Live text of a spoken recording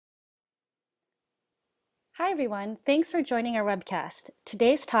Hi, everyone. Thanks for joining our webcast.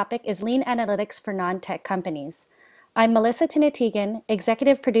 Today's topic is Lean Analytics for Non-Tech Companies. I'm Melissa Tinatigan,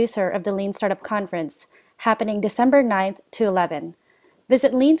 Executive Producer of the Lean Startup Conference, happening December 9th to 11.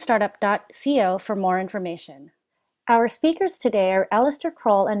 Visit leanstartup.co for more information. Our speakers today are Alistair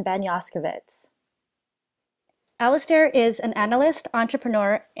Kroll and Ben Yoskovitz. Alistair is an analyst,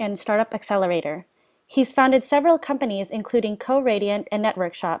 entrepreneur, and startup accelerator. He's founded several companies, including CoRadiant and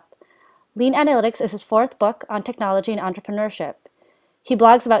NetworkShop. Lean Analytics is his fourth book on technology and entrepreneurship. He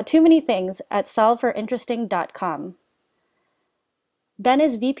blogs about too many things at solveforiinteresting.com. Ben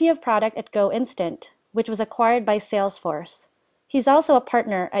is VP of Product at GoInstant, which was acquired by Salesforce. He's also a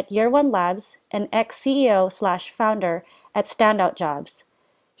partner at Year One Labs and ex-CEO/founder at Standout Jobs.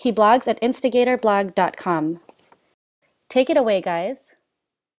 He blogs at instigatorblog.com. Take it away, guys.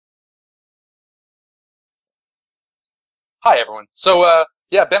 Hi, everyone.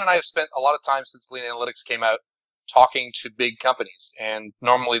 Ben and I have spent a lot of time since Lean Analytics came out talking to big companies. And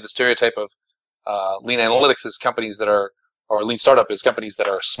normally the stereotype of Lean Analytics is companies that are, or Lean Startup is companies that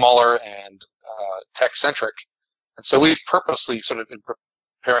are smaller and tech-centric. And so we've purposely sort of, in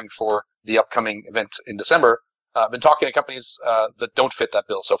preparing for the upcoming event in December, been talking to companies that don't fit that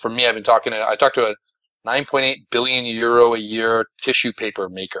bill. So for me, I talked to a 9.8 billion euro a year tissue paper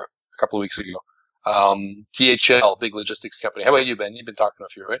maker a couple of weeks ago. DHL, big logistics company. How about you, Ben? You've been talking to a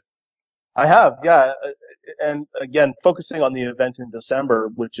few, right? I have, yeah. And again, focusing on the event in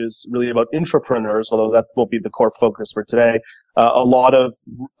December, which is really about intrapreneurs, although that won't be the core focus for today. A lot of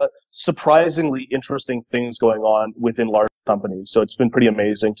surprisingly interesting things going on within large companies. So it's been pretty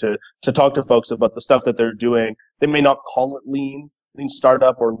amazing to talk to folks about the stuff that they're doing. They may not call it lean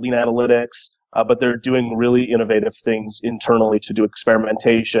startup or lean analytics, but they're doing really innovative things internally to do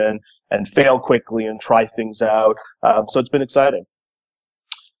experimentation and fail quickly and try things out. So it's been exciting.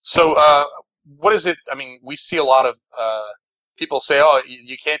 So what is it? I mean, we see a lot of people say, oh,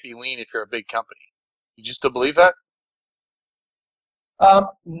 you can't be lean if you're a big company. You still believe that?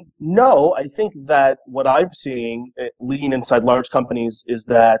 No, I think that what I'm seeing lean inside large companies is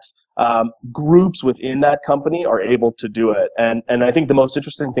that groups within that company are able to do it. And I think the most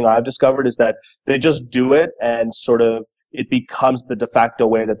interesting thing I've discovered is that they just do it and sort of it becomes the de facto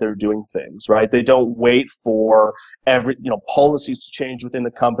way that they're doing things, right? They don't wait for policies to change within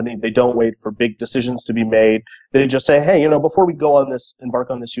the company. They don't wait for big decisions to be made. They just say, hey, before we embark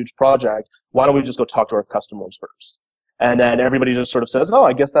on this huge project, why don't we just go talk to our customers first? And then everybody just sort of says, oh,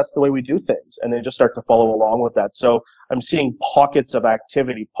 I guess that's the way we do things. And they just start to follow along with that. So I'm seeing pockets of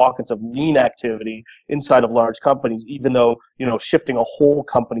activity, pockets of lean activity inside of large companies, even though, shifting a whole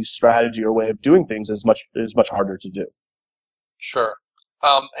company's strategy or way of doing things is much harder to do. Sure.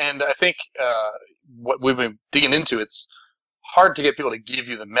 And I think what we've been digging into, it's hard to get people to give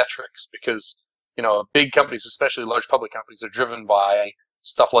you the metrics because, big companies, especially large public companies, are driven by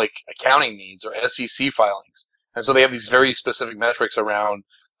stuff like accounting needs or SEC filings. And so they have these very specific metrics around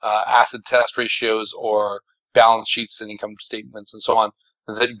acid test ratios or balance sheets and income statements and so on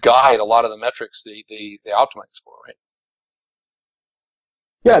that guide a lot of the metrics they optimize for, right?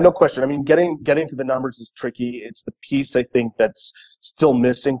 Yeah, no question. I mean, getting to the numbers is tricky. It's the piece I think that's still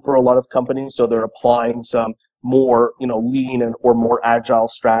missing for a lot of companies. So they're applying some more, lean or more agile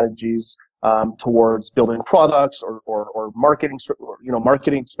strategies towards building products or marketing,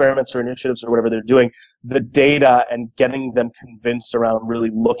 marketing experiments or initiatives or whatever they're doing. The data and getting them convinced around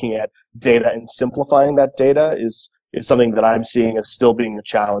really looking at data and simplifying that data is something that I'm seeing as still being a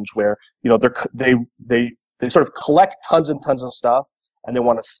challenge. Where they sort of collect tons and tons of stuff and they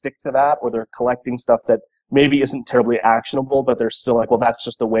want to stick to that, or they're collecting stuff that maybe isn't terribly actionable, but they're still like, well, that's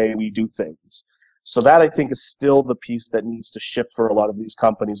just the way we do things. So that I think is still the piece that needs to shift for a lot of these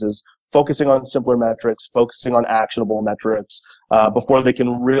companies, is focusing on simpler metrics, focusing on actionable metrics before they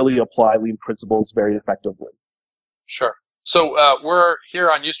can really apply lean principles very effectively. Sure. So we're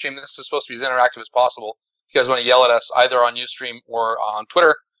here on Ustream. This is supposed to be as interactive as possible. If you guys want to yell at us either on Ustream or on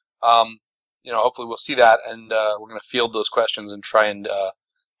Twitter, hopefully we'll see that, and we're going to field those questions and try and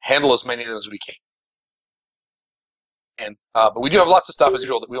handle as many of them as we can. But we do have lots of stuff, as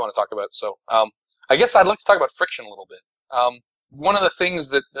usual, that we want to talk about. So I guess I'd like to talk about friction a little bit. One of the things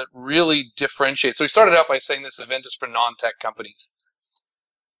that really differentiates, so we started out by saying this event is for non-tech companies.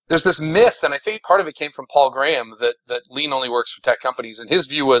 There's this myth, and I think part of it came from Paul Graham, that lean only works for tech companies. And his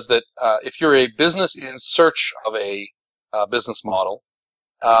view was that if you're a business in search of a business model,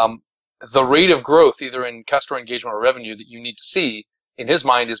 the rate of growth, either in customer engagement or revenue, that you need to see, in his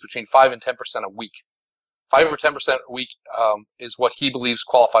mind, is between 5 and 10% a week. 5 or 10% a week is what he believes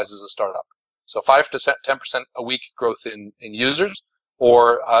qualifies as a startup. So 5 to 10% a week growth in users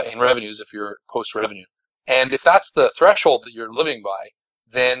or in revenues if you're post-revenue. And if that's the threshold that you're living by,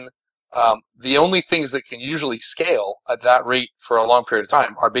 then the only things that can usually scale at that rate for a long period of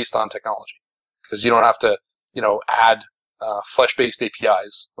time are based on technology, because you don't have to, add flesh-based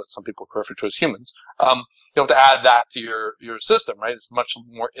APIs, what some people refer to as humans. You don't have to add that to your system, right? It's much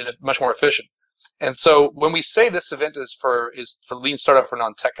more efficient. And so when we say this event is for Lean Startup for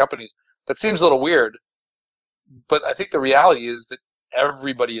non-tech companies, that seems a little weird, but I think the reality is that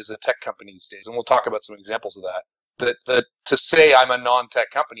everybody is a tech company these days, and we'll talk about some examples of that. That to say I'm a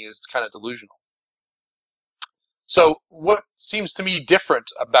non-tech company is kind of delusional. So what seems to me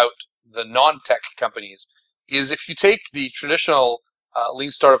different about the non-tech companies is if you take the traditional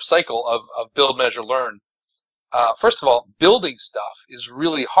Lean Startup cycle of build, measure, learn, first of all, building stuff is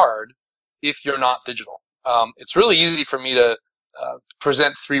really hard if you're not digital. It's really easy for me to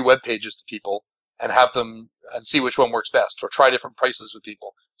present 3 web pages to people and have them and see which one works best, or try different prices with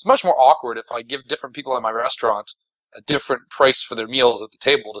people. It's much more awkward if I give different people in my restaurant a different price for their meals at the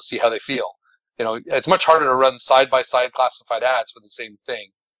table to see how they feel. It's much harder to run side-by-side classified ads for the same thing,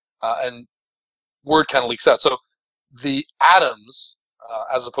 and word kind of leaks out. So the atoms,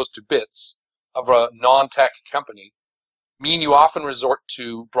 as opposed to bits, of a non-tech company mean you often resort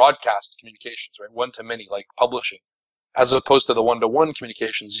to broadcast communications, right? One-to-many, like publishing, as opposed to the one-to-one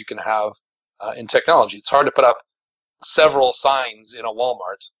communications you can have in technology. It's hard to put up several signs in a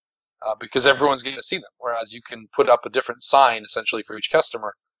Walmart because everyone's going to see them, whereas you can put up a different sign essentially for each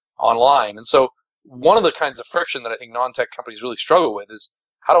customer online. And so one of the kinds of friction that I think non-tech companies really struggle with is,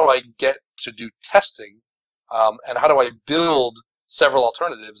 how do I get to do testing, and how do I build several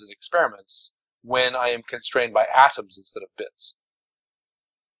alternatives and experiments when I am constrained by atoms instead of bits?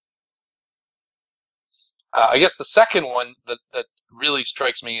 I guess the second one that really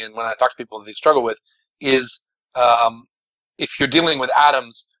strikes me, and when I talk to people that they struggle with, is if you're dealing with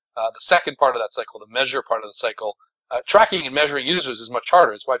atoms, the second part of that cycle, the measure part of the cycle, tracking and measuring users is much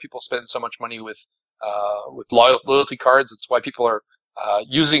harder. It's why people spend so much money with loyalty cards. It's why people are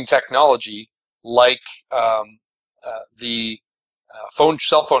using technology like the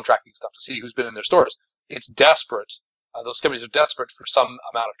cell phone tracking stuff to see who's been in their stores. It's desperate. Those companies are desperate for some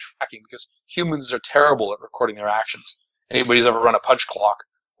amount of tracking because humans are terrible at recording their actions. Anybody who's ever run a punch clock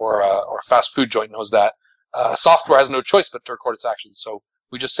or a fast food joint knows that. Software has no choice but to record its actions. So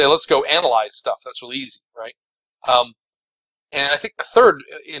we just say, let's go analyze stuff. That's really easy, right? And I think the third,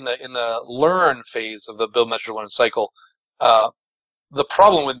 in the learn phase of the build, measure, learn cycle, the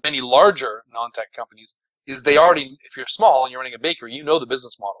problem with many larger non-tech companies is they already, if you're small and you're running a bakery, you know the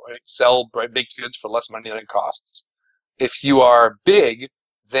business model, right? Sell baked goods for less money than it costs. If you are big,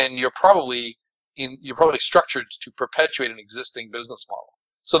 then you're probably structured to perpetuate an existing business model.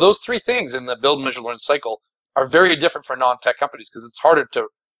 So those 3 things in the build, measure, learn cycle are very different for non-tech companies because it's harder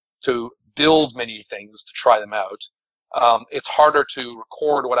to build many things to try them out. It's harder to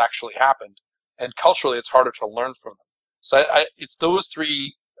record what actually happened, and culturally, it's harder to learn from them. So it's those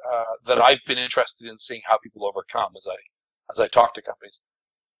 3 that I've been interested in seeing how people overcome as I talk to companies.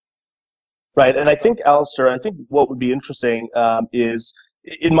 Right, and I think, Alistair, what would be interesting is,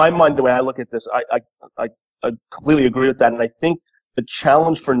 in my mind, the way I look at this, I completely agree with that, and I think the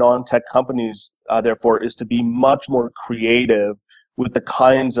challenge for non-tech companies, therefore, is to be much more creative with the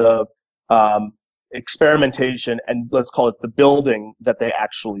kinds of experimentation and, let's call it, the building that they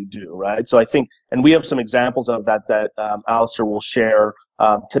actually do, right? So I think, and we have some examples of that Alistair will share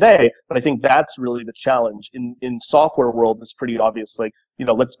today, but I think that's really the challenge. In software world, it's pretty obvious, like,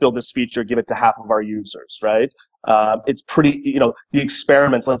 let's build this feature, give it to half of our users, right? It's pretty, the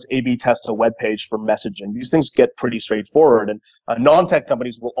experiments, let's A/B test a web page for messaging. These things get pretty straightforward, and non-tech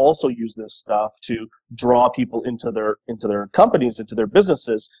companies will also use this stuff to draw people into their companies, into their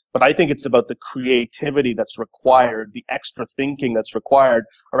businesses. But I think it's about the creativity that's required, the extra thinking that's required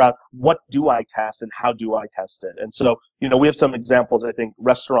around what do I test and how do I test it. And so, we have some examples, I think,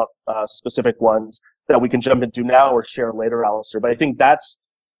 restaurant specific ones that we can jump into now or share later, Alistair. But I think that's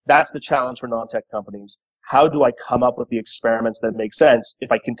the challenge for non-tech companies. How do I come up with the experiments that make sense?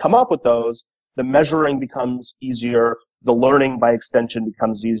 If I can come up with those, the measuring becomes easier, the learning by extension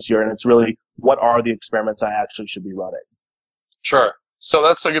becomes easier, and it's really, what are the experiments I actually should be running? Sure. So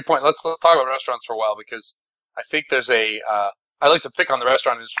that's a good point. Let's talk about restaurants for a while, because I think there's I like to pick on the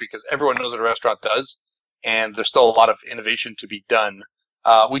restaurant industry because everyone knows what a restaurant does, and there's still a lot of innovation to be done.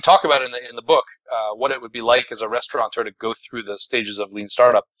 We talk about in the book what it would be like as a restaurateur to go through the stages of Lean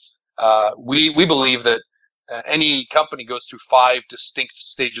Startup. We believe that any company goes through 5 distinct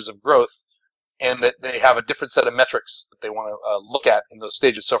stages of growth, and that they have a different set of metrics that they want to look at in those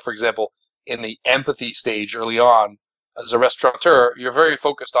stages. So, for example, in the empathy stage early on, as a restaurateur, you're very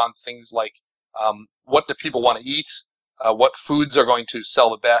focused on things like What do people want to eat? What foods are going to sell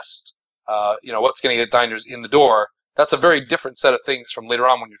the best? What's going to get diners in the door? That's a very different set of things from later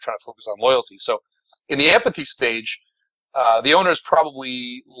on when you're trying to focus on loyalty. So in the empathy stage, the owner is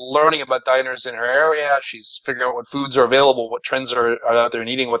probably learning about diners in her area. She's figuring out what foods are available, what trends are out there in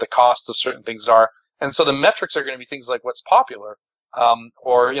eating, what the cost of certain things are. And so the metrics are going to be things like what's popular,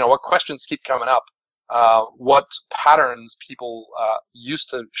 or what questions keep coming up, what patterns people used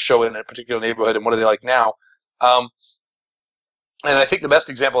to show in a particular neighborhood, and what are they like now. And I think the best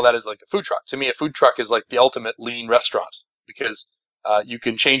example of that is like the food truck. To me, a food truck is like the ultimate lean restaurant because you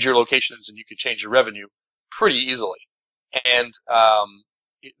can change your locations and you can change your revenue pretty easily. And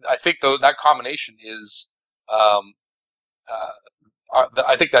I think that combination is, I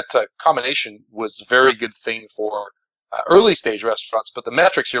think that combination was a very good thing for early stage restaurants. But the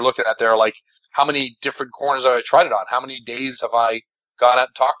metrics you're looking at there are like, how many different corners have I tried it on? How many days have I gone out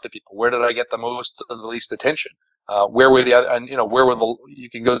and talked to people? Where did I get the most of the least attention? Where were the other, and you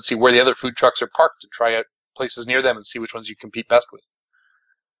can go and see where the other food trucks are parked and try out places near them and see which ones you compete best with.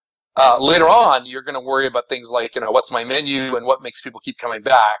 Later on, you're going to worry about things like, what's my menu and what makes people keep coming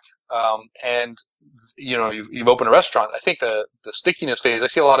back. You've opened a restaurant. I think the stickiness phase, I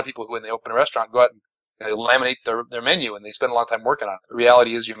see a lot of people who, when they open a restaurant, go out and they laminate their menu and they spend a lot of time working on it. The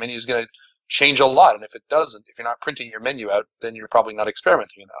reality is your menu is going to change a lot. And if it doesn't, if you're not printing your menu out, then you're probably not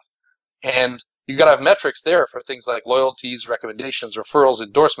experimenting enough. And you've got to have metrics there for things like loyalties, recommendations, referrals,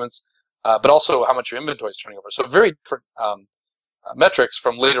 endorsements, but also how much your inventory is turning over. So very different metrics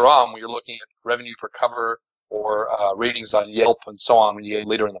from later on when you're looking at revenue per cover or ratings on Yelp and so on when you get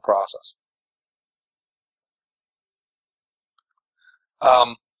later in the process.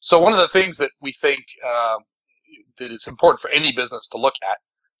 So one of the things that we think that it's important for any business to look at,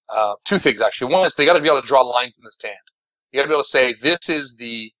 two things actually. One is they got to be able to draw lines in the sand. You got to be able to say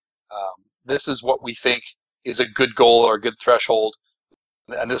this is what we think is a good goal or a good threshold,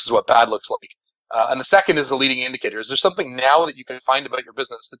 and this is what bad looks like. And the second is the leading indicator. Is there something now that you can find about your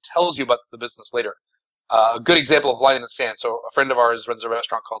business that tells you about the business later? A good example of line in the sand. So a friend of ours runs a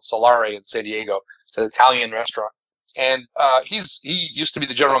restaurant called Solare in San Diego. It's an Italian restaurant. And he used to be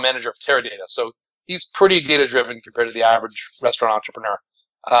the general manager of Teradata. So he's pretty data-driven compared to the average restaurant entrepreneur.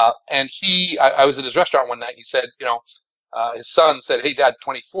 And I was at his restaurant one night, and he said, his son said, "Hey, Dad,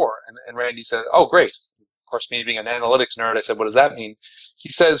 24." And Randy said, "Oh, great." Of course, me being an analytics nerd, I said, "What does that mean?" He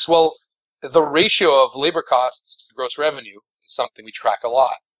says, "Well, the ratio of labor costs to gross revenue is something we track a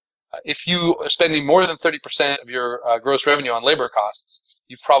lot. If you are spending more than 30% of your gross revenue on labor costs,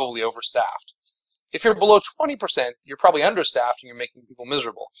 you've probably overstaffed. If you're below 20%, you're probably understaffed and you're making people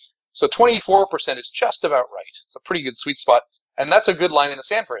miserable. So 24% is just about right. It's a pretty good sweet spot. And that's a good line in the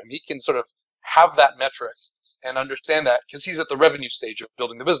sand for him. He can sort of have that metric and understand that because he's at the revenue stage of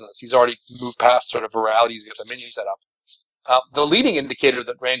building the business. He's already moved past sort of virality. He's got the menu set up. The leading indicator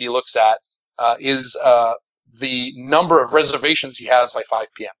that Randy looks at is the number of reservations he has by 5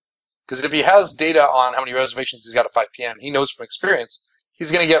 p.m. Because if he has data on how many reservations he's got at 5 p.m., he knows from experience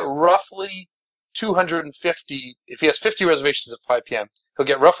he's going to get roughly 250. If he has 50 reservations at 5 p.m., he'll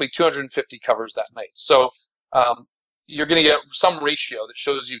get roughly 250 covers that night. So you're going to get some ratio that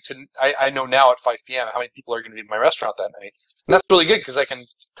shows you I know now at 5 p.m. how many people are going to be in my restaurant that night. And that's really good because I can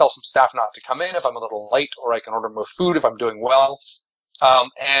tell some staff not to come in if I'm a little light, or I can order more food if I'm doing well.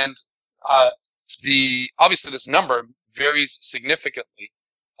 Obviously this number varies significantly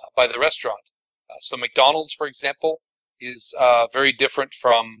by the restaurant. So McDonald's, for example, is very different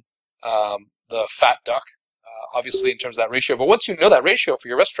from the Fat Duck, obviously in terms of that ratio. But once you know that ratio for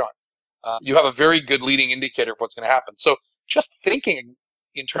your restaurant, you have a very good leading indicator of what's going to happen. So just thinking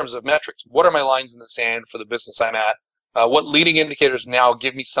in terms of metrics, what are my lines in the sand for the business I'm at? What leading indicators now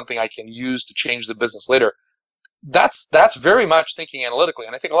give me something I can use to change the business later? That's very much thinking analytically.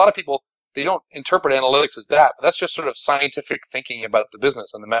 And I think a lot of people, they don't interpret analytics as that, but that's just sort of scientific thinking about the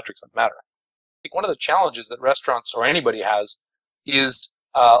business and the metrics that matter. I think one of the challenges that restaurants or anybody has is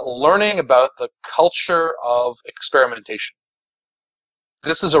learning about the culture of experimentation.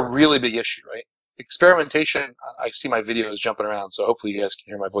 This is a really big issue, right? Experimentation, I see my videos jumping around, so hopefully you guys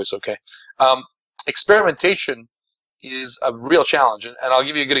can hear my voice okay. Experimentation is a real challenge, and I'll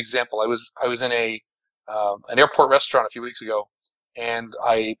give you a good example. I was in an airport restaurant a few weeks ago, and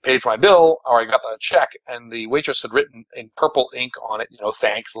I paid for my bill, or I got the check, and the waitress had written in purple ink on it,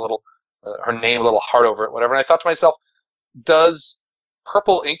 thanks, a little, her name, a little heart over it, whatever. And I thought to myself, does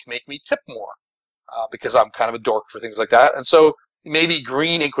purple ink make me tip more? Because I'm kind of a dork for things like that. And so maybe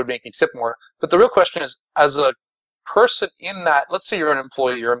green ink would make me tip more. But the real question is, as a person in that, let's say you're an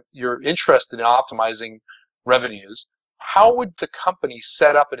employee, you're interested in optimizing revenues, how would the company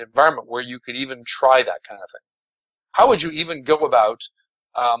set up an environment where you could even try that kind of thing? How would you even go about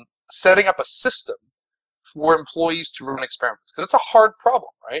setting up a system for employees to run experiments? Because it's a hard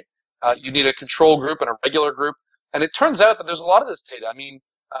problem, right? You need a control group and a regular group. And it turns out that there's a lot of this data. I mean,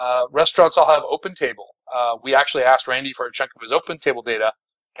 restaurants all have OpenTable. We actually asked Randy for a chunk of his OpenTable data,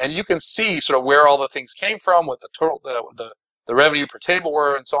 and you can see sort of where all the things came from, what the total, the revenue per table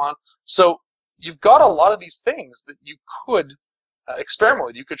were, and so on. So you've got a lot of these things that you could experiment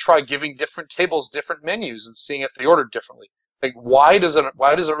with. You could try giving different tables different menus and seeing if they ordered differently. Like, why does a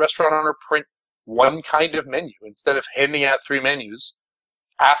restaurant owner print one kind of menu instead of handing out 3 menus,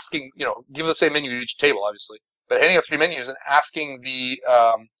 asking, give the same menu to each table, obviously, but handing out 3 menus and asking the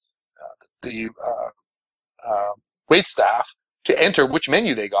wait staff to enter which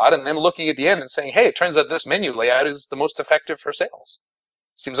menu they got, and then looking at the end and saying, hey, it turns out this menu layout is the most effective for sales.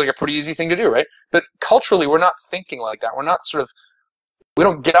 Seems like a pretty easy thing to do, right? But culturally, we're not thinking like that. We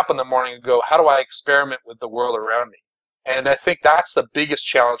don't get up in the morning and go, how do I experiment with the world around me? And I think that's the biggest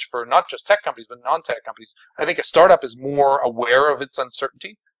challenge for not just tech companies, but non-tech companies. I think a startup is more aware of its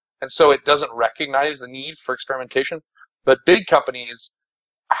uncertainty, and so it doesn't recognize the need for experimentation. But big companies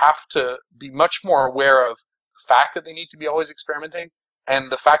have to be much more aware of the fact that they need to be always experimenting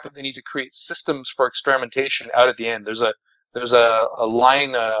and the fact that they need to create systems for experimentation out at the end. There's a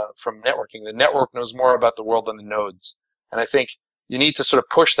line from networking. The network knows more about the world than the nodes. And I think you need to sort of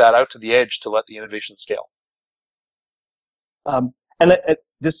push that out to the edge to let the innovation scale.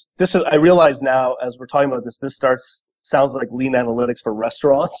 This is, I realize now as we're talking about this sounds like lean analytics for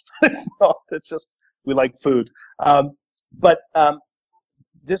restaurants, but it's not. It's just, we like food.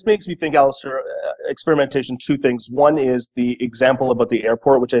 This makes me think, Alistair, experimentation, 2 things. One is the example about the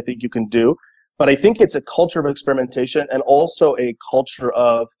airport, which I think you can do. But I think it's a culture of experimentation and also a culture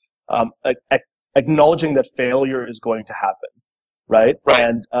of acknowledging that failure is going to happen, right?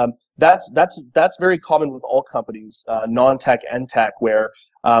 And that's very common with all companies, non-tech and tech, where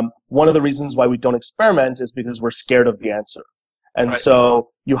one of the reasons why we don't experiment is because we're scared of the answer. And so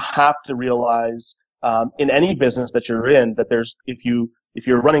you have to realize in any business that you're in that if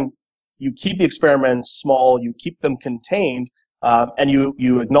you're running, you keep the experiments small, you keep them contained, and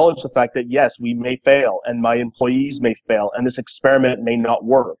you acknowledge the fact that, yes, we may fail, and my employees may fail, and this experiment may not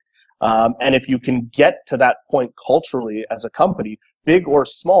work. And if you can get to that point culturally as a company, big or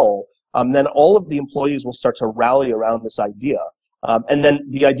small, then all of the employees will start to rally around this idea. And then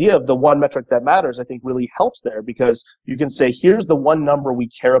the idea of the one metric that matters, I think, really helps there, because you can say, here's the one number we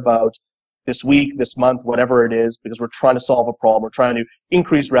care about this week, this month, whatever it is, because we're trying to solve a problem, we're trying to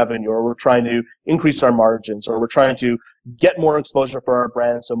increase revenue, or we're trying to increase our margins, or we're trying to get more exposure for our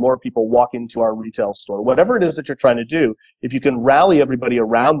brand so more people walk into our retail store. Whatever it is that you're trying to do, if you can rally everybody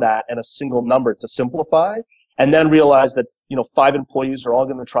around that and a single number to simplify, and then realize that 5 employees are all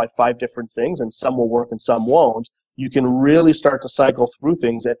going to try 5 different things, and some will work and some won't, you can really start to cycle through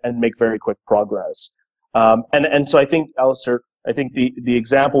things and make very quick progress. And so I think, Alistair, the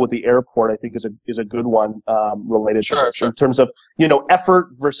example with the airport, I think, is a good one related to this, in terms of effort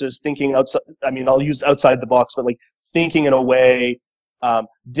versus thinking outside. I mean, I'll use outside the box, but like thinking in a way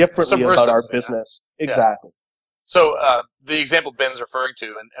differently about our business. Yeah. Exactly. So the example Ben's referring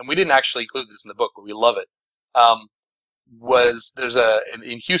to, and we didn't actually include this in the book, but we love it. Was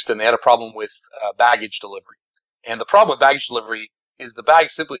in Houston, they had a problem with baggage delivery, and the problem with baggage delivery is the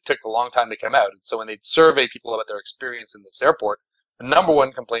bags simply took a long time to come out. And so when they'd survey people about their experience in this airport, the number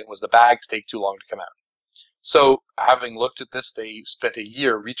one complaint was the bags take too long to come out. So having looked at this, they spent a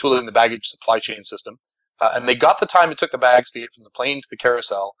year retooling the baggage supply chain system, and they got the time it took the bags to get from the plane to the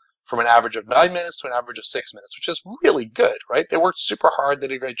carousel from an average of 9 minutes to an average of 6 minutes, which is really good, right? They worked super hard. They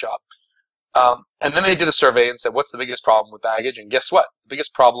did a great job. And then they did a survey and said, what's the biggest problem with baggage? And guess what? The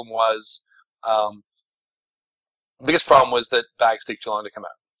biggest problem was that bags take too long to come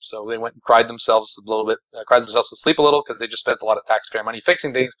out. So they went and cried themselves to sleep a little, because they just spent a lot of taxpayer money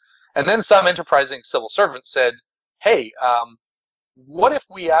fixing things. And then some enterprising civil servant said, hey, what if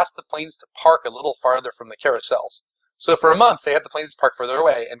we asked the planes to park a little farther from the carousels? So for a month, they had the planes parked further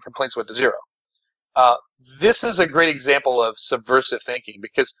away, and complaints went to 0. This is a great example of subversive thinking,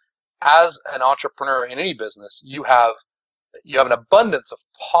 because as an entrepreneur in any business, you have an abundance of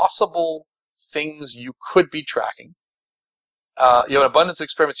possible things you could be tracking. You have an abundance of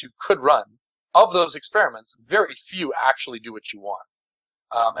experiments you could run. Of those experiments, very few actually do what you want.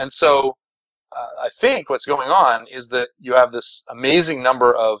 And so I think what's going on is that you have this amazing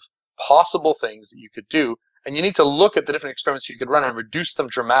number of possible things that you could do, and you need to look at the different experiments you could run and reduce them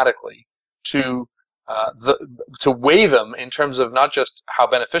dramatically to weigh them in terms of not just how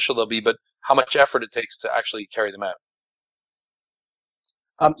beneficial they'll be, but how much effort it takes to actually carry them out.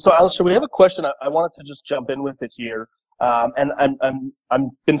 So Alistair, we have a question. I wanted to just jump in with it here. And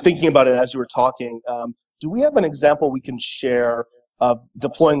I'm been thinking about it as you were talking. Do we have an example we can share of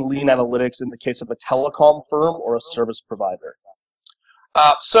deploying lean analytics in the case of a telecom firm or a service provider?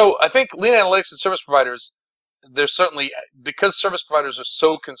 So I think lean analytics and service providers, there's certainly, because service providers are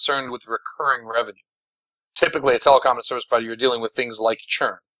so concerned with recurring revenue, typically a telecom and service provider, you're dealing with things like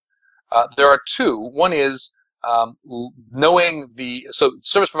churn. There are two. One is knowing so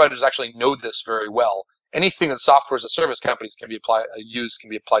service providers actually know this very well. Anything that software as a service companies can be applied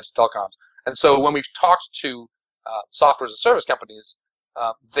to telecoms. And so when we've talked to software as a service companies,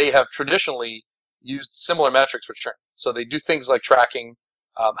 they have traditionally used similar metrics for churn. So they do things like tracking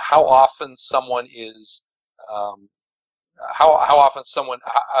how often someone is, how often someone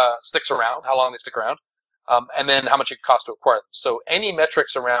sticks around, how long they stick around, and then how much it costs to acquire them. So any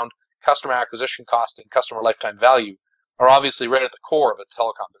metrics around customer acquisition cost and customer lifetime value are obviously right at the core of a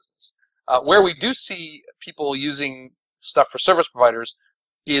telecom business. Where we do see people using stuff for service providers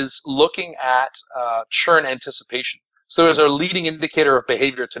is looking at churn anticipation. So there's a leading indicator of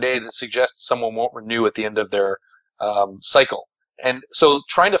behavior today that suggests someone won't renew at the end of their cycle. And so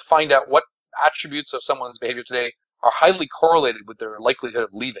trying to find out what attributes of someone's behavior today are highly correlated with their likelihood of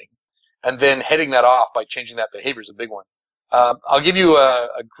leaving, and then heading that off by changing that behavior is a big one. I'll give you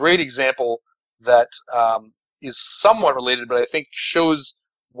a great example that is somewhat related, but I think shows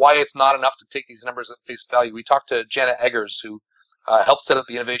why it's not enough to take these numbers at face value. We talked to Janet Eggers, who helped set up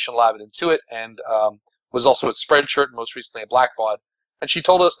the innovation lab at Intuit and was also at Spreadshirt and most recently at Blackbaud. And she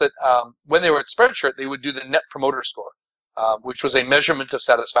told us that when they were at Spreadshirt, they would do the Net Promoter Score, which was a measurement of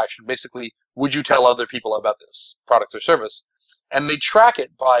satisfaction. Basically, would you tell other people about this product or service? And they track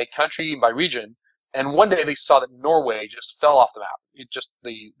it by country and by region. And one day they saw that Norway just fell off the map.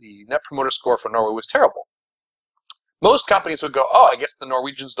 The Net Promoter Score for Norway was terrible. Most companies would go, oh, I guess the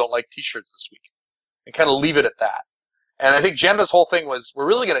Norwegians don't like T-shirts this week, and kind of leave it at that. And I think Janet's whole thing was, we're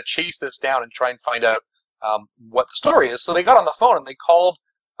really going to chase this down and try and find out what the story is. So they got on the phone and they called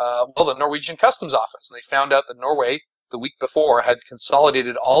the Norwegian Customs Office, and they found out that Norway, the week before, had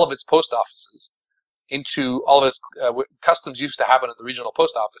consolidated all of its post offices into all of its customs used to happen at the regional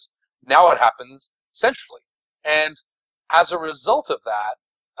post office. Now it happens centrally. And as a result of that,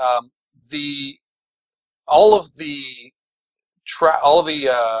 all of the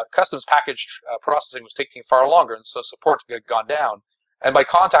customs package processing was taking far longer, and so support had gone down. And by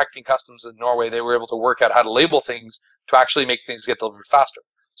contacting customs in Norway, they were able to work out how to label things to actually make things get delivered faster.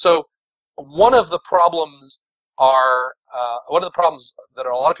 So one of the problems that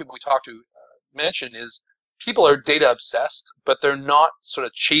a lot of people we talk to mention is people are data obsessed, but they're not sort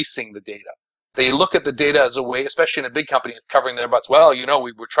of chasing the data. They look at the data as a way, especially in a big company, of covering their butts. Well,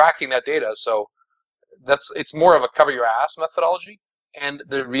 we were tracking that data, so it's more of a cover your ass methodology. And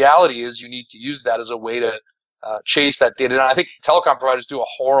the reality is you need to use that as a way to chase that data. And I think telecom providers do a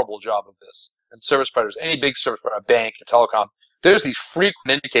horrible job of this. And service providers, any big service provider, a bank, a telecom, there's these frequent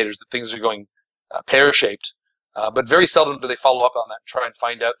indicators that things are going pear-shaped, but very seldom do they follow up on that and try and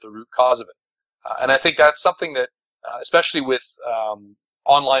find out the root cause of it. And I think that's something that, especially with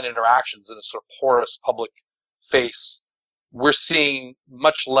online interactions in a sort of porous public face, we're seeing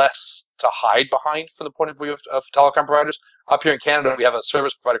much less to hide behind from the point of view of telecom providers. Up here in Canada, we have a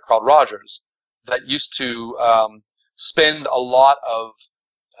service provider called Rogers that used to spend a lot of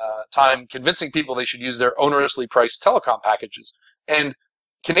time convincing people they should use their onerously priced telecom packages. And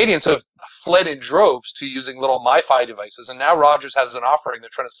Canadians have fled in droves to using little MiFi devices, and now Rogers has an offering they're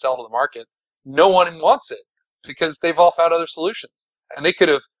trying to sell to the market. No one wants it because they've all found other solutions. And they could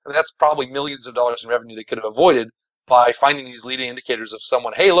have, that's probably millions of dollars in revenue they could have avoided by finding these leading indicators of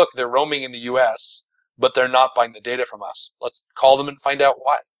someone, hey, look, they're roaming in the US, but they're not buying the data from us. Let's call them and find out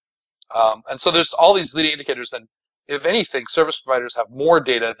why. And so there's all these leading indicators. And if anything, service providers have more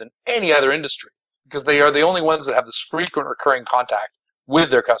data than any other industry because they are the only ones that have this frequent recurring contact with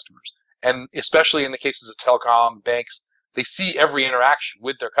their customers. And especially in the cases of telecom, banks, they see every interaction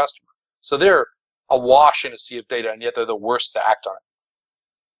with their customer. So they're awash in a sea of data, and yet they're the worst to act on it.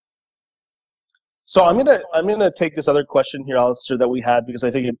 So I'm gonna take this other question here, Alistair, that we had, because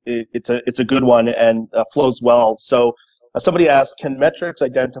I think it's a good one and flows well. So somebody asked, can metrics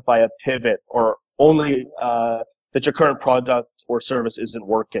identify a pivot or only that your current product or service isn't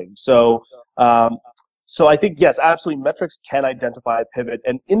working? So I think, yes, absolutely, metrics can identify a pivot.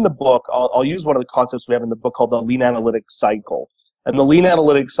 And in the book, I'll use one of the concepts we have in the book called the Lean Analytics Cycle. And the Lean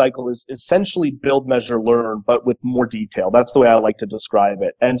Analytics Cycle is essentially build, measure, learn, but with more detail. That's the way I like to describe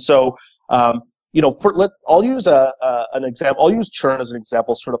it. And so I'll use an example. I'll use churn as an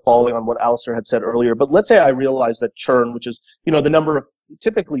example, sort of following on what Alistair had said earlier. But let's say I realize that churn, which is the number of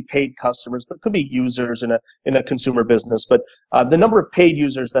typically paid customers, but could be users in a consumer business, but the number of paid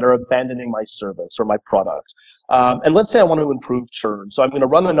users that are abandoning my service or my product. And let's say I want to improve churn. So I'm going to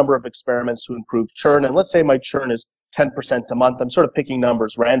run a number of experiments to improve churn. And let's say my churn is 10% a month. I'm sort of picking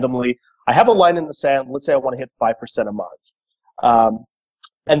numbers randomly. I have a line in the sand. Let's say I want to hit 5% a month.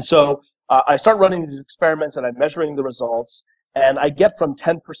 And so I start running these experiments and I'm measuring the results, and I get from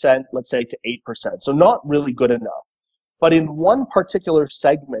 10%, let's say, to 8%. So not really good enough. But in one particular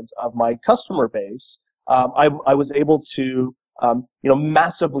segment of my customer base, I was able to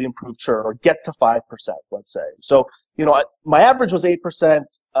massively improve churn or get to 5%, let's say. So, my average was 8%,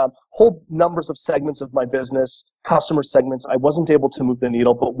 whole numbers of segments of my business, customer segments, I wasn't able to move the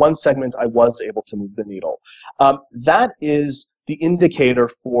needle, but one segment I was able to move the needle. That is the indicator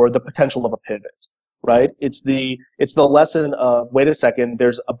for the potential of a pivot, right? It's the lesson of, wait a second,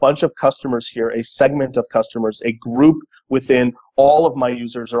 there's a bunch of customers here, a segment of customers, a group within all of my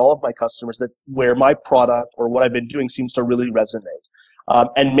users or all of my customers where my product or what I've been doing seems to really resonate.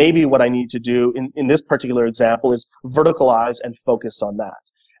 And maybe what I need to do in this particular example is verticalize and focus on that.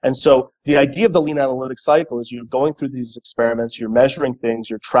 And so the idea of the lean analytics cycle is you're going through these experiments, you're measuring things,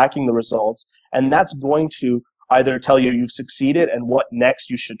 you're tracking the results, and that's going to either tell you you've succeeded and what next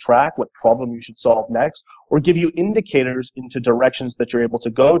you should track, what problem you should solve next, or give you indicators into directions that you're able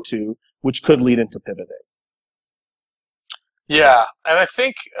to go to, which could lead into pivoting. Yeah, and I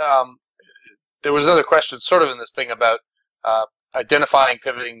think there was another question sort of in this thing about identifying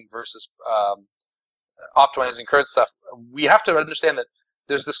pivoting versus optimizing current stuff. We have to understand that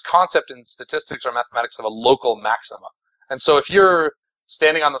there's this concept in statistics or mathematics of a local maxima. And so if you're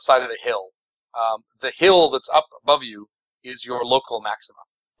standing on the side of a the hill that's up above you is your local maxima.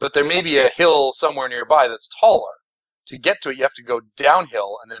 But there may be a hill somewhere nearby that's taller. To get to it, you have to go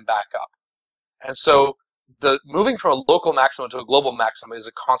downhill and then back up. And so the moving from a local maxima to a global maxima is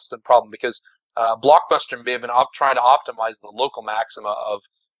a constant problem, because Blockbuster may have been trying to optimize the local maxima of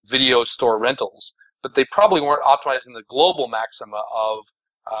video store rentals, but they probably weren't optimizing the global maxima of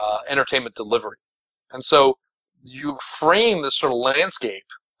entertainment delivery. And so you frame this sort of landscape,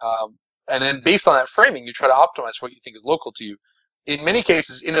 and then based on that framing, you try to optimize for what you think is local to you. In many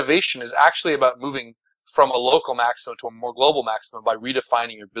cases, innovation is actually about moving from a local maxima to a more global maxima by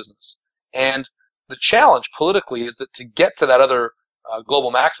redefining your business. And the challenge politically is that to get to that other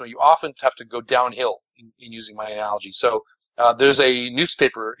global maxima, you often have to go downhill, in using my analogy. So there's a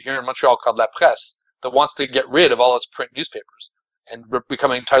newspaper here in Montreal called La Presse that wants to get rid of all its print newspapers and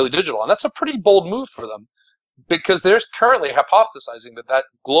become entirely digital. And that's a pretty bold move for them, because they're currently hypothesizing that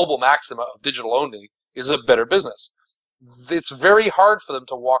global maxima of digital only is a better business. It's very hard for them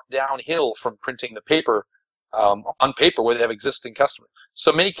to walk downhill from printing the paper on paper where they have existing customers.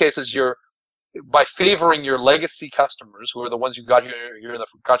 So in many cases, by favoring your legacy customers, who are the ones who got you here in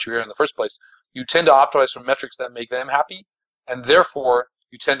the first place, you tend to optimize for metrics that make them happy, and therefore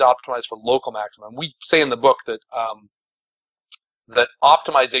you tend to optimize for local maxima. And we say in the book that that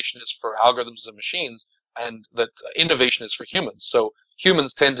optimization is for algorithms and machines, and that innovation is for humans. So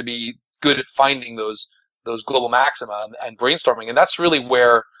humans tend to be good at finding those global maxima and brainstorming, and that's really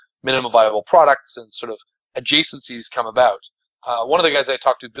where minimum viable products and sort of adjacencies come about. One of the guys I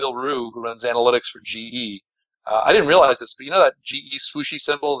talked to, Bill Rue, who runs analytics for GE, I didn't realize this, but you know that GE swooshy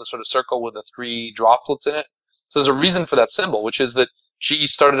symbol, the sort of circle with the 3 droplets in it? So there's a reason for that symbol, which is that GE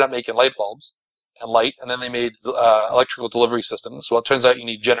started out making light bulbs and light, and then they made electrical delivery systems. Well, it turns out you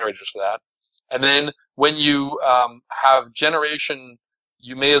need generators for that. And then when you have generation,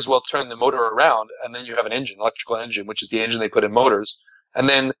 you may as well turn the motor around, and then you have an engine, electrical engine, which is the engine they put in motors. And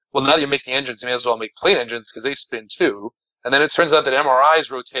then, well, now that you're making engines, you may as well make plane engines because they spin too. And then it turns out that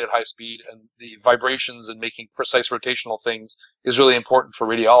MRIs rotate at high speed, and the vibrations and making precise rotational things is really important for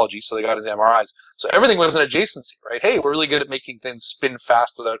radiology, so they got into MRIs. So everything was an adjacency, right? Hey, we're really good at making things spin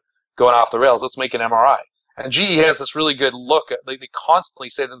fast without going off the rails. Let's make an MRI. And GE has this really good look at, they constantly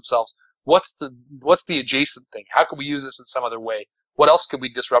say to themselves, what's the adjacent thing? How can we use this in some other way? What else could we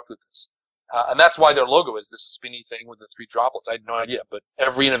disrupt with this? And that's why their logo is this spinny thing with the 3 droplets. I had no idea, but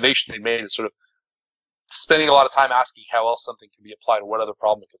every innovation they made is sort of spending a lot of time asking how else something can be applied or what other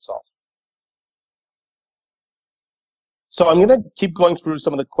problem it could solve. So I'm going to keep going through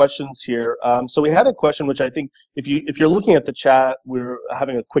some of the questions here. So we had a question which I think if you're looking at the chat, we're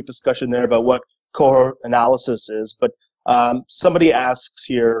having a quick discussion there about what cohort analysis is. But somebody asks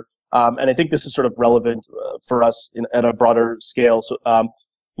here, and I think this is sort of relevant for us at a broader scale. So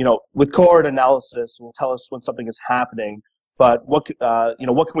with cohort analysis, it will tell us when something is happening. but what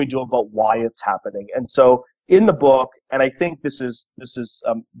can we do about why it's happening? And so in the book, and I think this is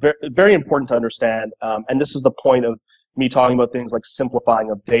very, very important to understand, and this is the point of me talking about things like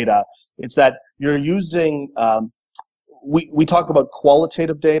simplifying of data. It's that you're using we talk about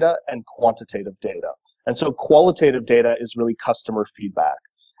qualitative data and quantitative data. And so qualitative data is really customer feedback.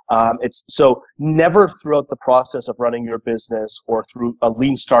 It's so never throughout the process of running your business or through a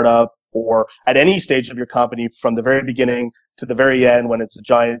lean startup or at any stage of your company from the very beginning to the very end when it's a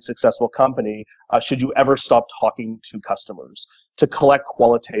giant successful company, should you ever stop talking to customers to collect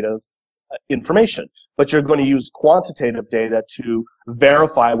qualitative information. But you're going to use quantitative data to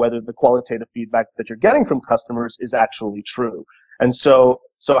verify whether the qualitative feedback that you're getting from customers is actually true. And so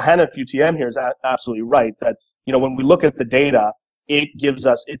Hannah FUTM here is absolutely right that, when we look at the data,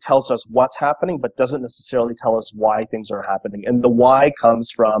 it tells us what's happening, but doesn't necessarily tell us why things are happening. And the why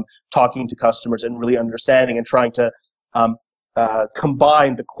comes from talking to customers and really understanding and trying to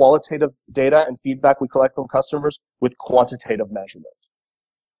combine the qualitative data and feedback we collect from customers with quantitative measurement.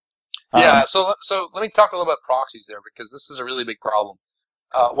 Yeah, so let me talk a little about proxies there, because this is a really big problem.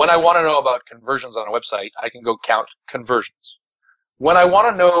 When I want to know about conversions on a website, I can go count conversions. When I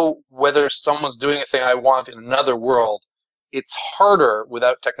want to know whether someone's doing a thing I want in another world, it's harder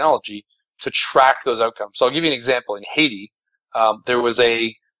without technology to track those outcomes. So I'll give you an example. In Haiti, there was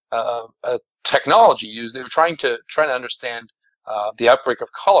a technology used. They were trying to understand the outbreak of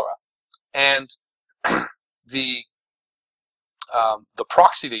cholera, and the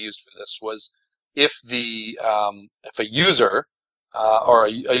proxy they used for this was if a user or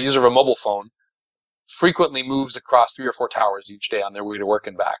a user of a mobile phone frequently moves across 3 or 4 towers each day on their way to work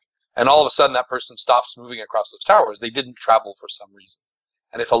and back, and all of a sudden that person stops moving across those towers, they didn't travel for some reason.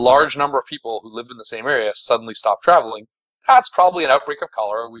 And if a large number of people who live in the same area suddenly stop traveling, that's probably an outbreak of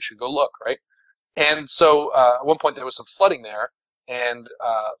cholera. We should go look, right? And so at one point there was some flooding there, and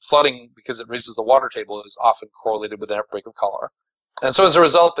flooding, because it raises the water table, is often correlated with an outbreak of cholera. And so as a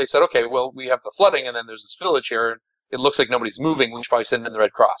result, they said, okay, well, we have the flooding, and then there's this village here, and it looks like nobody's moving. We should probably send in the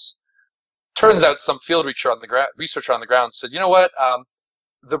Red Cross. Turns out some field researcher on the ground said, you know what,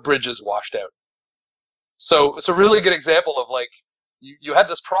 the bridge is washed out. So it's a really good example of, like, you had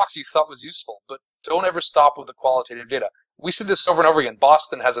this proxy you thought was useful, but don't ever stop with the qualitative data. We see this over and over again.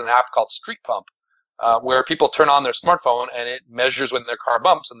 Boston has an app called Street Pump, where people turn on their smartphone and it measures when their car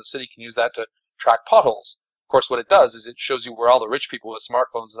bumps, and the city can use that to track potholes. Of course, what it does is it shows you where all the rich people with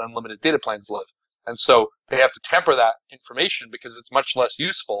smartphones and unlimited data plans live. And so they have to temper that information because it's much less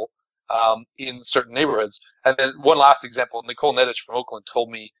useful in certain neighborhoods. And then one last example, Nicole Nedich from Oakland told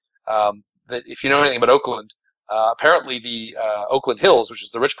me that if you know anything about Oakland, apparently the Oakland Hills, which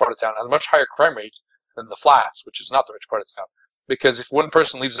is the rich part of town, has a much higher crime rate than the Flats, which is not the rich part of town. Because if one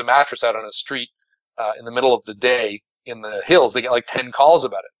person leaves a mattress out on a street in the middle of the day in the hills, they get like 10 calls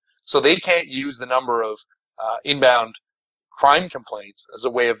about it. So they can't use the number of inbound crime complaints as a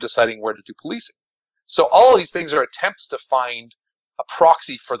way of deciding where to do policing. So all of these things are attempts to find a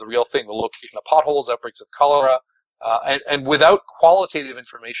proxy for the real thing, the location of potholes, outbreaks of cholera, and without qualitative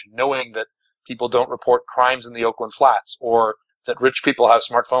information, knowing that people don't report crimes in the Oakland Flats or that rich people have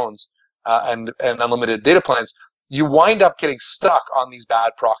smartphones and unlimited data plans, you wind up getting stuck on these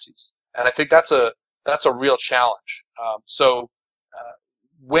bad proxies. And I think that's a real challenge.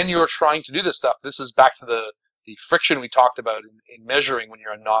 When you're trying to do this stuff, this is back to the friction we talked about in measuring when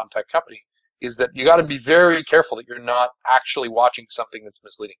you're a non-tech company, is that you got to be very careful that you're not actually watching something that's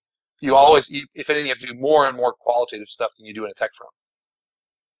misleading. You always, if anything, you have to do more and more qualitative stuff than you do in a tech firm.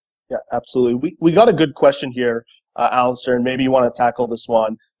 Yeah, absolutely. We got a good question here, Alistair, and maybe you want to tackle this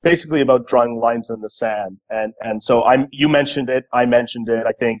one, basically about drawing lines in the sand. And so you mentioned it, I mentioned it.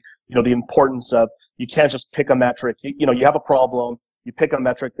 I think, the importance of, you can't just pick a metric. You have a problem, you pick a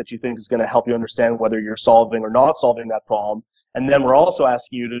metric that you think is going to help you understand whether you're solving or not solving that problem. And then we're also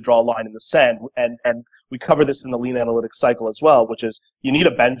asking you to draw a line in the sand. And we cover this in the lean analytics cycle as well, which is you need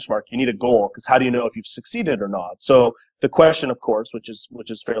a benchmark, you need a goal, because how do you know if you've succeeded or not? So the question, of course, which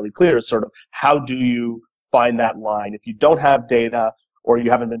is fairly clear, is sort of how do you find that line? If you don't have data or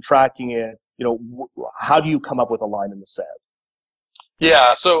you haven't been tracking it, how do you come up with a line in the sand?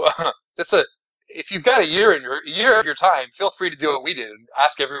 Yeah, so if you've got a year of your time, feel free to do what we did and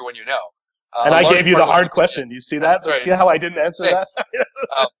ask everyone you know. And I gave you the hard question. You see that? Right. See how I didn't answer that?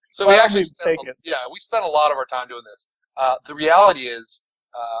 So we actually spent a lot of our time doing this. The reality is,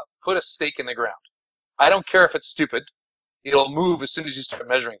 put a stake in the ground. I don't care if it's stupid. It'll move as soon as you start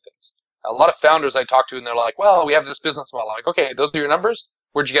measuring things. A lot of founders I talk to, and they're like, well, we have this business model. I'm like, okay, those are your numbers?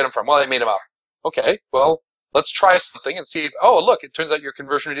 Where'd you get them from? Well, I made them up. Okay, well, let's try something and see if, oh, look, it turns out your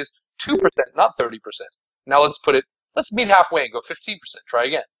conversion rate is 2%, not 30%. Now let's put it let's meet halfway and go 15%, try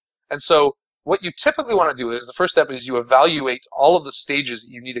again. And so what you typically want to do is the first step is you evaluate all of the stages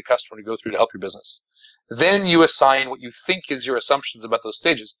that you need a customer to go through to help your business. Then you assign what you think is your assumptions about those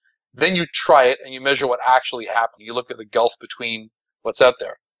stages. Then you try it and you measure what actually happened. You look at the gulf between what's out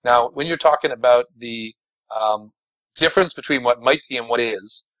there. Now, when you're talking about the difference between what might be and what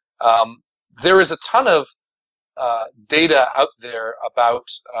is, there is a ton of data out there about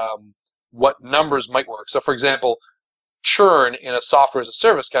what numbers might work. So, for example, churn in a software as a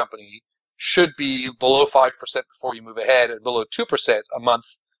service company should be below 5% before you move ahead and below 2% a month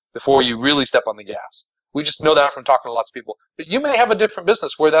before you really step on the gas. We just know that from talking to lots of people. But you may have a different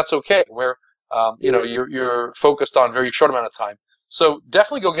business where that's okay, where you're focused on a very short amount of time. So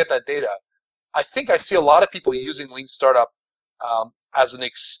definitely go get that data. I think I see a lot of people using Lean Startup as an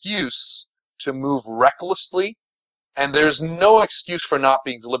excuse to move recklessly, and there's no excuse for not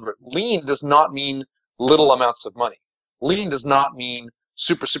being deliberate. Lean does not mean little amounts of money. Lean does not mean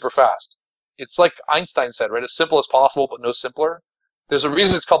super, super fast. It's like Einstein said, right? As simple as possible, but no simpler. There's a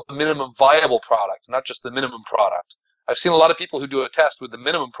reason it's called the minimum viable product, not just the minimum product. I've seen a lot of people who do a test with the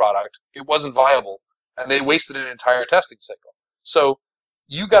minimum product. It wasn't viable, and they wasted an entire testing cycle. So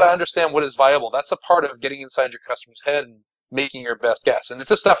you got to understand what is viable. That's a part of getting inside your customer's head and making your best guess. And if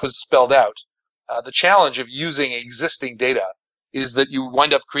this stuff was spelled out, the challenge of using existing data is that you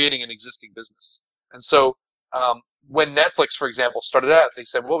wind up creating an existing business. And so when Netflix, for example, started out, they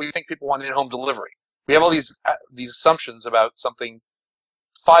said, well, we think people want in-home delivery. We have all these assumptions about something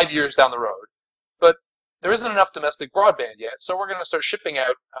 5 years down the road, but there isn't enough domestic broadband yet, so we're going to start shipping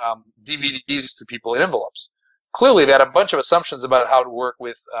out DVDs to people in envelopes. Clearly, they had a bunch of assumptions about how to work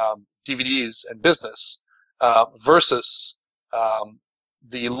with DVDs and business versus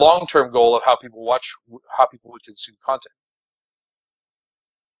the long-term goal of how people would consume content.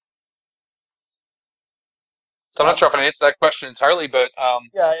 So I'm not sure if I answered that question entirely, but and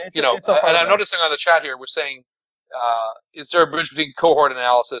I'm noticing on the chat here, we're saying, is there a bridge between cohort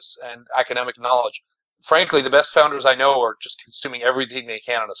analysis and academic knowledge? Frankly, the best founders I know are just consuming everything they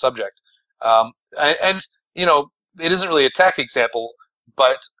can on a subject. It isn't really a tech example,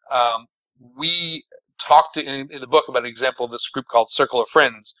 but we talked in the book about an example of this group called Circle of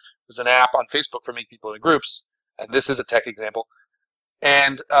Friends. There's an app on Facebook for making people in groups, and this is a tech example.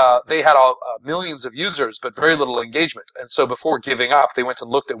 And they had millions of users, but very little engagement. And so before giving up, they went and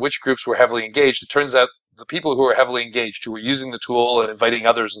looked at which groups were heavily engaged. It turns out the people who were heavily engaged, who were using the tool and inviting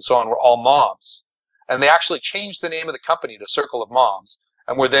others and so on, were all moms. And they actually changed the name of the company to Circle of Moms,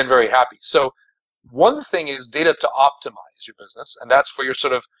 and were then very happy. So one thing is data to optimize your business, and that's where you're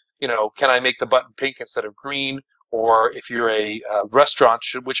sort of, can I make the button pink instead of green? Or if you're a restaurant,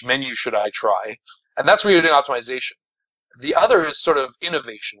 which menu should I try? And that's where you're doing optimization. The other is sort of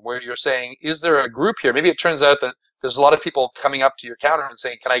innovation, where you're saying, is there a group here? Maybe it turns out that there's a lot of people coming up to your counter and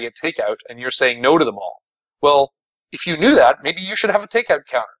saying, can I get takeout? And you're saying no to them all. Well, if you knew that, maybe you should have a takeout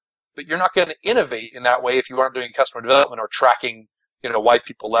counter. But you're not going to innovate in that way if you aren't doing customer development or tracking, why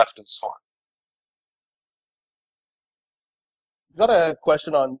people left and so on. Got a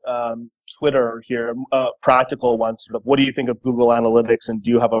question on Twitter here, practical one, sort of, what do you think of Google Analytics, and do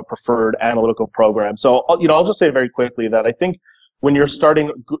you have a preferred analytical program? So, I'll just say very quickly that I think when you're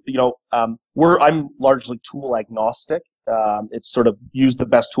starting, I'm largely tool agnostic. It's sort of use the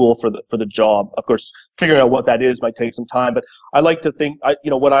best tool for the job. Of course, figuring out what that is might take some time, but I like to think,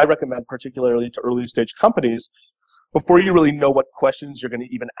 what I recommend particularly to early stage companies, before you really know what questions you're going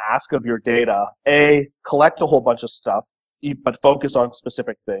to even ask of your data, collect a whole bunch of stuff, but focus on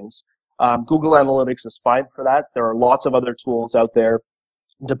specific things. Google Analytics is fine for that. There are lots of other tools out there,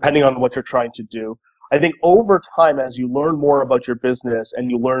 depending on what you're trying to do. I think over time, as you learn more about your business and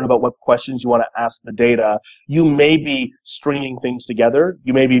you learn about what questions you want to ask the data, you may be stringing things together.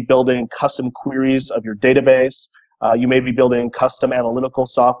 You may be building custom queries of your database. You may be building custom analytical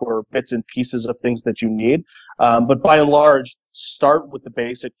software, bits and pieces of things that you need. But by and large, start with the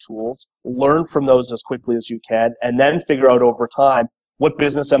basic tools, learn from those as quickly as you can, and then figure out over time, what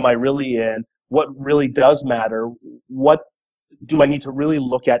business am I really in? What really does matter? What do I need to really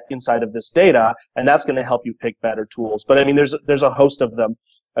look at inside of this data? And that's going to help you pick better tools. But I mean, there's a host of them.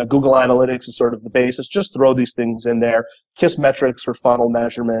 Google Analytics is sort of the basis. Just throw these things in there. Kissmetrics for funnel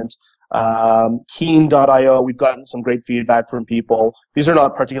measurement. Keen.io, we've gotten some great feedback from people. These are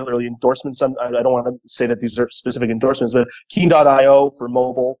not particularly endorsements. I don't want to say that these are specific endorsements, but Keen.io for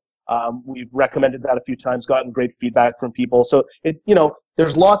mobile, we've recommended that a few times, gotten great feedback from people. So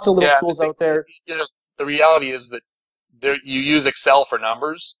there's lots of little tools out there. The reality is that you use Excel for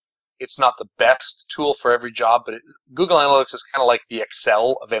numbers. It's not the best tool for every job, but Google Analytics is kind of like the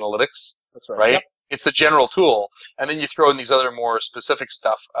Excel of analytics. That's right. Right? Yep. It's the general tool, and then you throw in these other more specific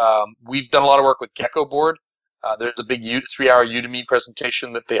stuff. We've done a lot of work with Gecko Board. There's a big 3-hour Udemy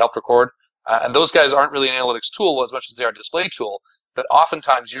presentation that they helped record, and those guys aren't really an analytics tool as much as they are a display tool. But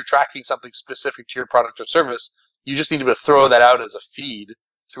oftentimes you're tracking something specific to your product or service. You just need to be able to throw that out as a feed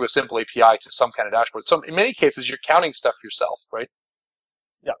through a simple API to some kind of dashboard. So in many cases, you're counting stuff yourself, right?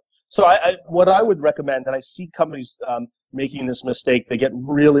 Yeah. So what I would recommend, and I see companies making this mistake, they get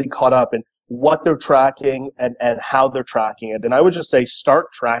really caught up in what they're tracking and how they're tracking it. And I would just say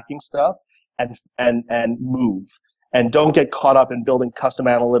start tracking stuff and move. And don't get caught up in building custom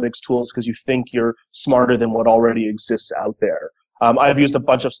analytics tools because you think you're smarter than what already exists out there. I've used a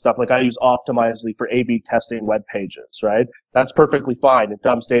bunch of stuff, like I use Optimizely for A/B testing web pages, right? That's perfectly fine. It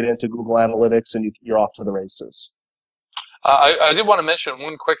dumps data into Google Analytics and you're off to the races. I did want to mention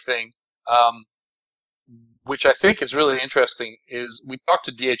one quick thing, which I think is really interesting, is we talked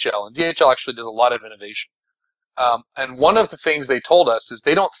to DHL, and DHL actually does a lot of innovation. And one of the things they told us is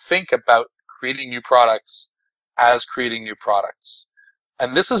they don't think about creating new products as creating new products.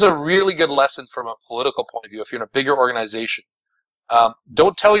 And this is a really good lesson from a political point of view if you're in a bigger organization.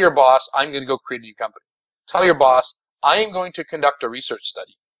 Don't tell your boss, I'm going to go create a new company. Tell your boss, I am going to conduct a research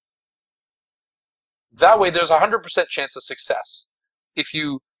study. That way, there's a 100% chance of success. If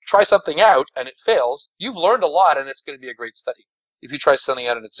you try something out and it fails, you've learned a lot and it's going to be a great study. If you try something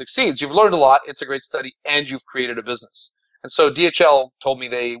out and it succeeds, you've learned a lot, it's a great study, and you've created a business. And so DHL told me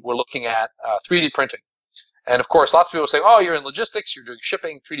they were looking at 3D printing. And of course, lots of people say, oh, you're in logistics, you're doing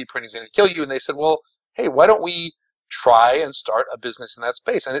shipping, 3D printing is going to kill you. And they said, well, hey, why don't we try and start a business in that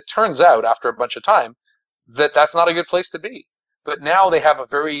space? And it turns out, after a bunch of time, that that's not a good place to be. But now they have a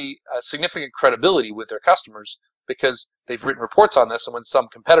very significant credibility with their customers because they've written reports on this. And when some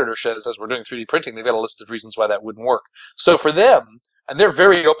competitor says, as we're doing 3D printing, they've got a list of reasons why that wouldn't work. So for them, and they're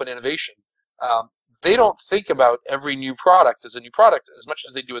very open innovation, they don't think about every new product as a new product as much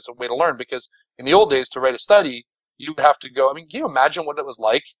as they do as a way to learn. Because in the old days, to write a study, you would have to go, I mean, can you imagine what it was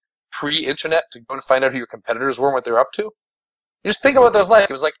like pre-internet to go and find out who your competitors were and what they're up to? You just think about what that was like.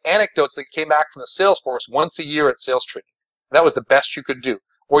 It was like anecdotes that came back from the sales force once a year at sales training. That was the best you could do.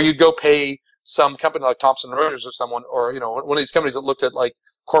 Or you'd go pay some company like Thomson Reuters or someone, or one of these companies that looked at like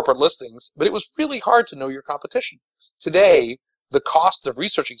corporate listings, but it was really hard to know your competition. Today, the cost of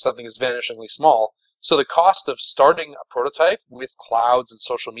researching something is vanishingly small. So the cost of starting a prototype with clouds and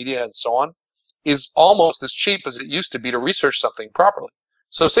social media and so on is almost as cheap as it used to be to research something properly.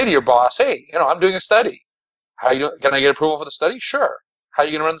 So say to your boss, hey, I'm doing a study. Can I get approval for the study? Sure. How are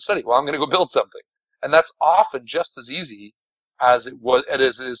you going to run the study? Well, I'm going to go build something. And that's often just as easy as it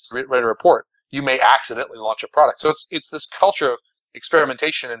is to write a report. You may accidentally launch a product. So it's this culture of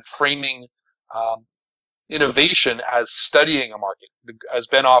experimentation and framing innovation as studying a market. As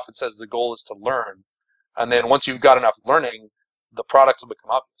Ben often says, the goal is to learn. And then once you've got enough learning, the products will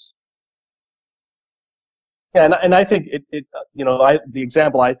become obvious. Yeah, and I think the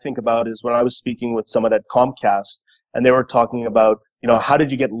example I think about is when I was speaking with someone at Comcast, and they were talking about, how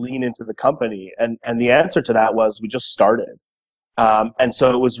did you get lean into the company? And the answer to that was we just started. And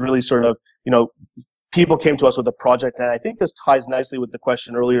so it was really sort of, people came to us with a project, and I think this ties nicely with the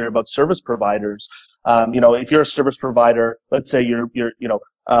question earlier about service providers. If you're a service provider, let's say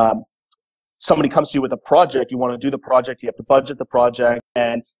somebody comes to you with a project, you want to do the project, you have to budget the project,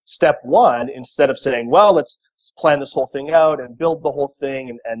 and step one, instead of saying, well, let's plan this whole thing out and build the whole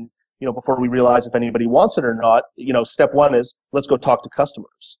thing and before we realize if anybody wants it or not, step one is let's go talk to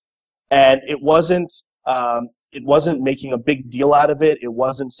customers. And it wasn't making a big deal out of it. It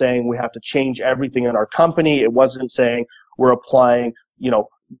wasn't saying we have to change everything in our company. It wasn't saying we're applying, look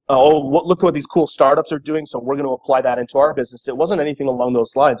at what these cool startups are doing, so we're going to apply that into our business. It wasn't anything along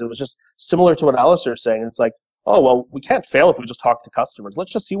those lines. It was just similar to what Alistair is saying. It's like, oh, well, we can't fail if we just talk to customers.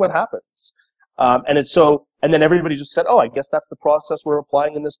 Let's just see what happens. And then everybody just said, oh, I guess that's the process we're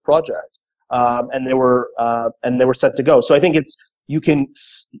applying in this project. And they were set to go. So I think you can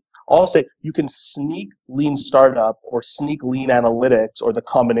sneak lean startup or sneak lean analytics or the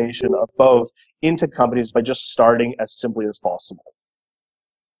combination of both into companies by just starting as simply as possible.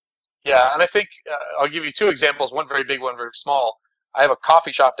 Yeah, and I think I'll give you two examples, one very big, one very small. I have a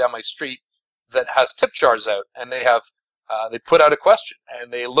coffee shop down my street that has tip jars out, and they put out a question,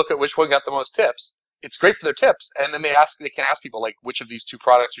 and they look at which one got the most tips. It's great for their tips, and then they can ask people, like, which of these two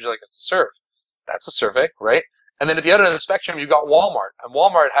products would you like us to serve? That's a survey, right? And then at the other end of the spectrum, you've got Walmart, and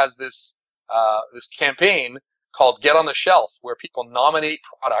Walmart has this campaign called Get on the Shelf, where people nominate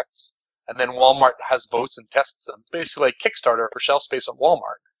products, and then Walmart has votes and tests them. It's basically like Kickstarter for shelf space at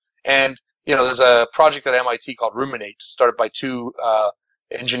Walmart. And there's a project at MIT called Ruminate, started by two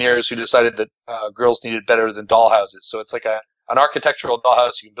engineers who decided that girls needed better than dollhouses. So it's like an architectural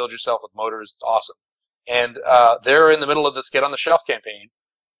dollhouse you can build yourself with motors. It's awesome. And they're in the middle of this Get on the Shelf campaign.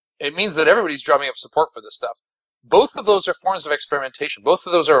 It means that everybody's drumming up support for this stuff. Both of those are forms of experimentation. Both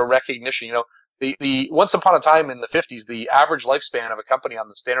of those are a recognition. You know, the once upon a time in the 50s, the average lifespan of a company on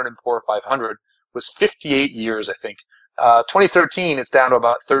the Standard & Poor 500 was 58 years, I think. 2013, it's down to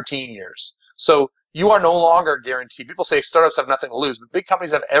about 13 years. So you are no longer guaranteed. People say startups have nothing to lose, but big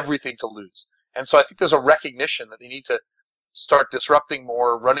companies have everything to lose. And so I think there's a recognition that they need to start disrupting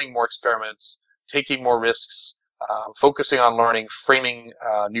more, running more experiments, taking more risks, focusing on learning, framing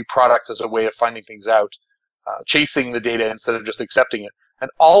new products as a way of finding things out, chasing the data instead of just accepting it. And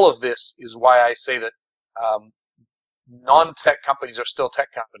all of this is why I say that non-tech companies are still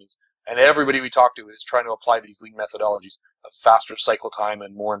tech companies. And everybody we talk to is trying to apply these lean methodologies of faster cycle time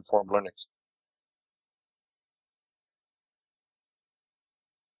and more informed learnings.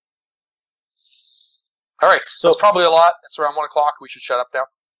 All right, so that's probably a lot. It's around 1 o'clock. We should shut up now.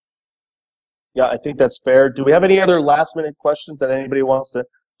 Yeah, I think that's fair. Do we have any other last-minute questions that anybody wants to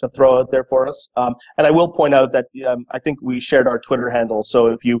throw out there for us? And I will point out that I think we shared our Twitter handle, so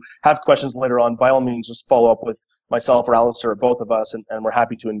if you have questions later on, by all means, just follow up with myself or Alistair or both of us, and we're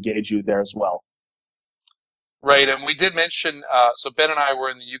happy to engage you there as well. Right, and we did mention, so Ben and I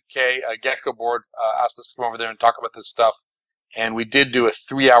were in the UK. Gecko Board asked us to come over there and talk about this stuff, and we did do a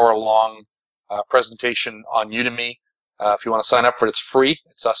 3-hour-long presentation on Udemy. If you want to sign up for it, it's free.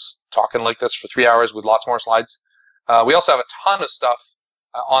 It's us talking like this for 3 hours with lots more slides. We also have a ton of stuff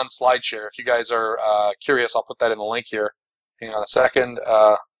on SlideShare. If you guys are curious, I'll put that in the link here. Hang on a second.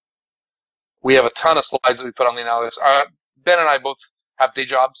 We have a ton of slides that we put on the analytics. Ben and I both have day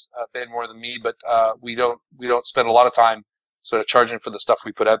jobs. Ben more than me, but we don't spend a lot of time sort of charging for the stuff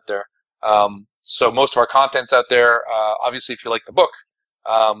we put out there. So most of our content's out there. Obviously, if you like the book,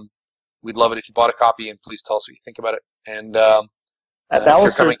 we'd love it if you bought a copy, and please tell us what you think about it. And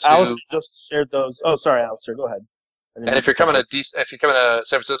Alistair just shared those. Oh, sorry, Alistair, go ahead. And if you're coming to San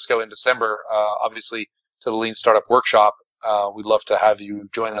Francisco in December, obviously to the Lean Startup Workshop, we'd love to have you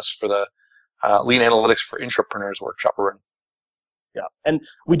join us for the Lean Analytics for Intrapreneurs Workshop we're in. Yeah, and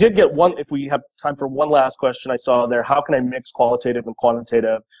we did get one, if we have time for one last question I saw there, how can I mix qualitative and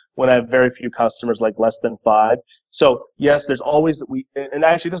quantitative when I have very few customers, like less than 5? So yes, there's always, and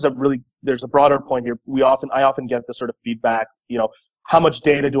actually there's a broader point here. I often get this sort of feedback, you know, how much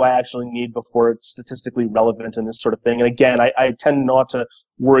data do I actually need before it's statistically relevant and this sort of thing. And again, I tend not to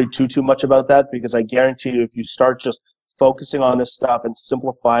worry too much about that, because I guarantee you if you start just focusing on this stuff and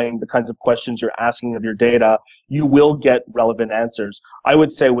simplifying the kinds of questions you're asking of your data, you will get relevant answers. I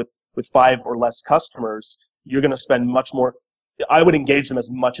would say with 5 or less customers, you're going to spend much more. I would engage them as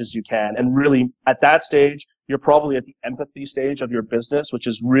much as you can. And really, at that stage, you're probably at the empathy stage of your business, which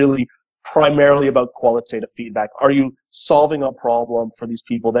is really primarily about qualitative feedback. Are you solving a problem for these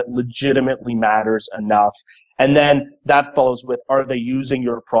people that legitimately matters enough? And then that follows with, are they using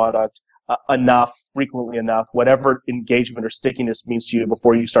your product enough, frequently enough, whatever engagement or stickiness means to you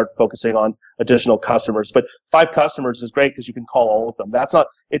before you start focusing on additional customers. But 5 customers is great because you can call all of them.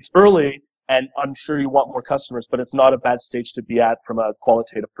 It's early, and I'm sure you want more customers, but it's not a bad stage to be at from a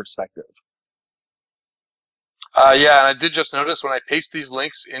qualitative perspective. Yeah, and I did just notice when I paste these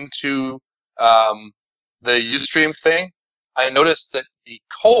links into the Ustream thing, I noticed that the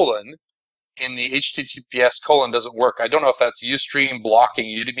colon in the HTTPS colon doesn't work. I don't know if that's Ustream blocking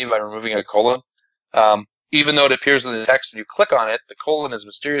Udemy by removing a colon. Even though it appears in the text when you click on it, the colon is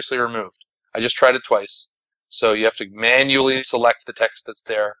mysteriously removed. I just tried it twice. So you have to manually select the text that's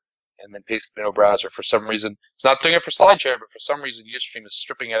there and then paste it in a browser. For some reason, it's not doing it for SlideShare, but for some reason Ustream is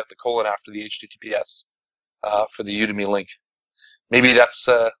stripping out the colon after the HTTPS for the Udemy link. Maybe that's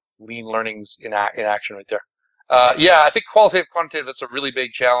lean learnings in action right there. Yeah, I think qualitative, quantitative, that's a really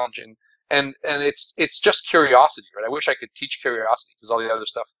big challenge. And it's just curiosity, right? I wish I could teach curiosity, because all the other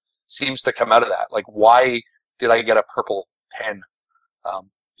stuff seems to come out of that. Like, why did I get a purple pen?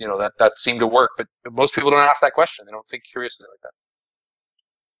 You know, that seemed to work, but most people don't ask that question. They don't think curiously like that.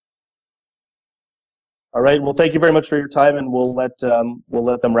 All right. Well, thank you very much for your time, and we'll let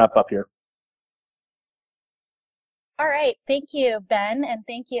them wrap up here. All right. Thank you, Ben, and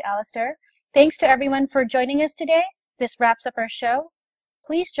thank you, Alistair. Thanks to everyone for joining us today. This wraps up our show.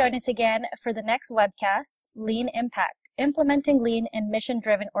 Please join us again for the next webcast, Lean Impact, Implementing Lean in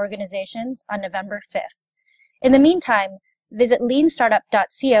Mission-Driven Organizations, on November 5th. In the meantime, visit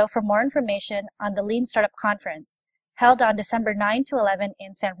leanstartup.co for more information on the Lean Startup Conference, held on December 9 to 11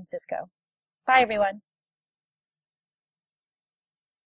 in San Francisco. Bye, everyone.